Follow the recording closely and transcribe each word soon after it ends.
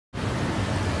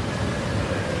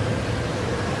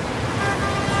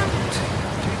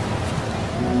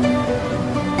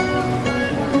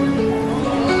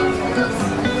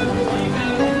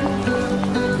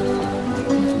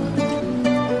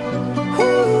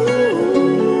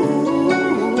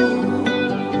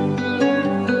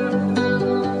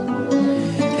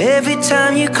Every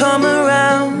time you come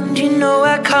around, you know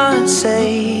I can't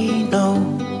say no.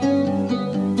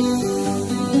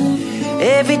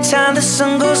 Every time the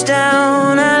sun goes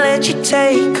down, I let you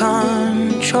take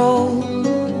control.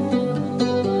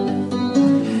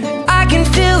 I can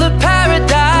feel the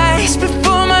paradise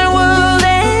before my world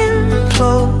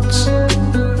implodes.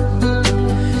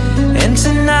 And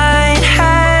tonight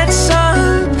had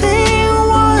something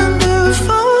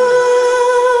wonderful.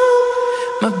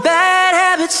 My bad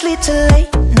habits lead to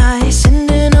late nights,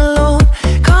 ending alone.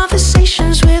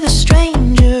 Conversations with a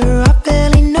stranger I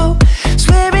barely know.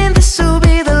 Swearing this will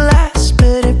be the last,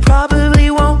 but it probably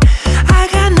won't. I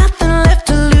got nothing left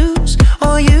to lose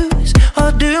or use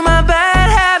or do. My bad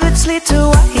habits lead to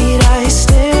white eyes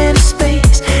stare into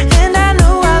space, and I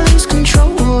know I lose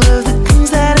control of the things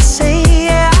that I say.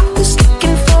 Yeah, I was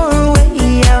looking for a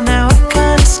way out, now I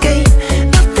can't escape.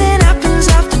 Nothing happens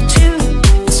after two.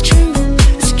 It's true,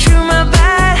 it's true. My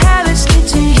bad habits lead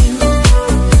to you.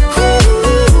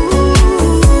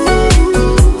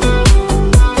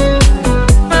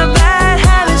 My bad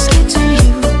habits lead to you.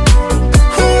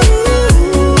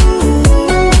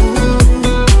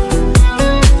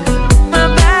 My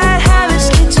bad habits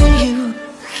lead to you.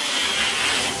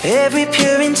 Every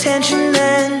pure intention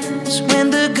ends when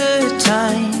the good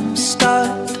times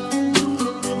start.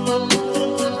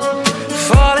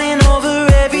 Falling over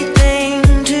everything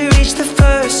to reach the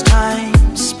first time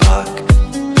spark.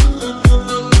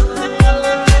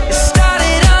 It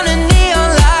started under neon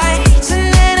lights and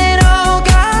then it all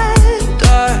got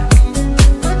dark.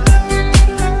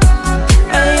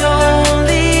 I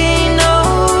only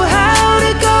know how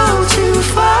to go too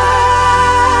far.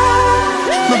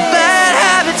 My bad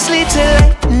habits lead to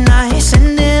late nights,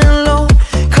 ending alone.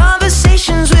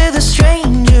 Conversations with a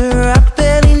stranger I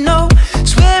barely know.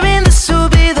 Swearing this will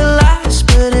be the last,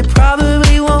 but it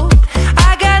probably won't.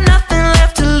 I got nothing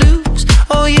left to lose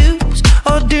or use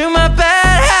or do. My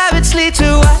bad habits lead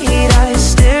to white eyes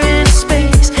stare into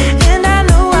space, and I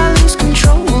know I lose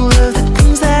control of the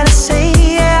things that I say.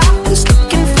 Yeah, I was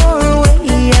looking for a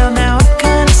way out, now I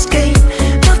can't escape.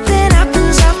 Nothing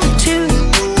happens after two.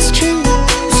 It's true,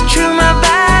 it's true. My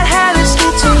bad habits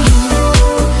lead to you.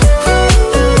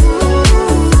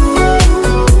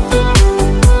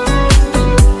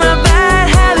 My bad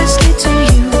habits lead to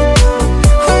you.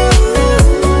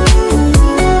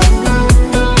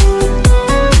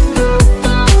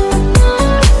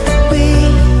 We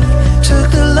took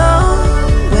the long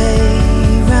way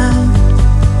round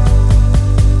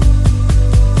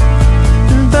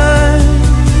and burned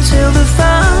till the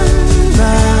fun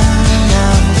ran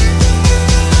out.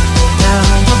 Now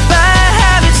my bad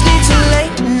habits lead to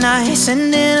late nights,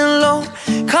 ending alone.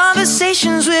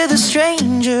 Conversations with a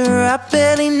stranger I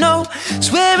barely know.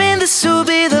 Swearing this will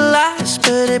be the last,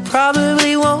 but it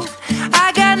probably won't.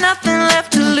 I got nothing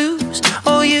left to lose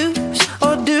or use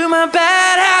or do. My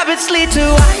bad habits lead to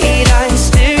white eyes